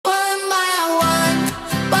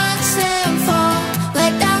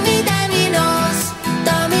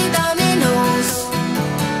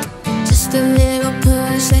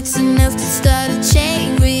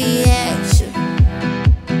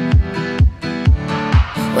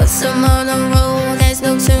I'm on the road, there's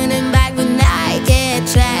no turning back. When I get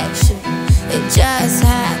traction, it just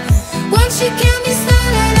happens. Once you get me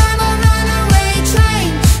started, I'm a runaway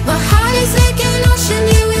train. My heart is like an ocean,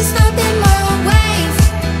 you ain't stopping my wave.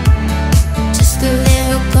 Just a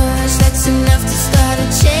little push, that's enough to start a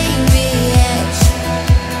chain reaction.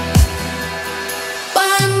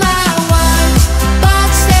 One by one,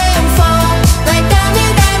 watch them fall like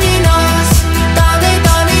dominoes,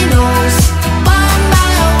 dominoes. One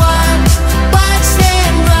by one, watch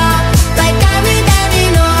them roll like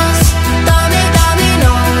dominoes,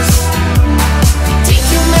 dominoes. Think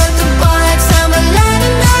you melt the bullets, I'ma let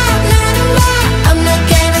 'em out, let 'em out. I'm not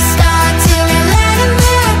gonna start till you let 'em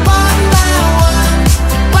out. One by one,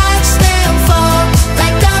 watch them fall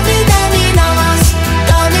like dominoes,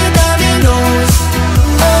 dominoes.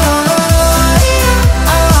 Oh yeah,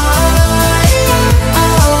 oh yeah,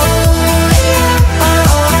 oh yeah, oh yeah.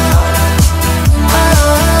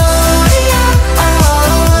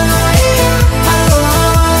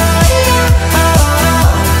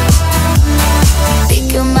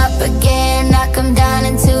 Pick 'em up again, knock 'em down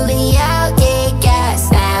until they all get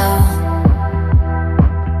gassed out.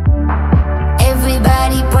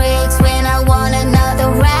 Everybody breaks when I want another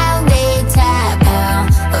round. They tap out,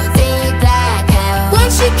 or they black out.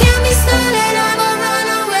 Once you get me started, I'm a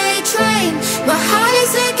runaway train. My heart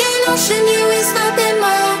is like an ocean, you ain't stopping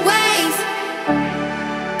my wave.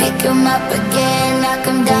 Pick 'em up again, knock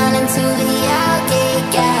 'em down until they all get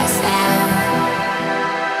gassed out.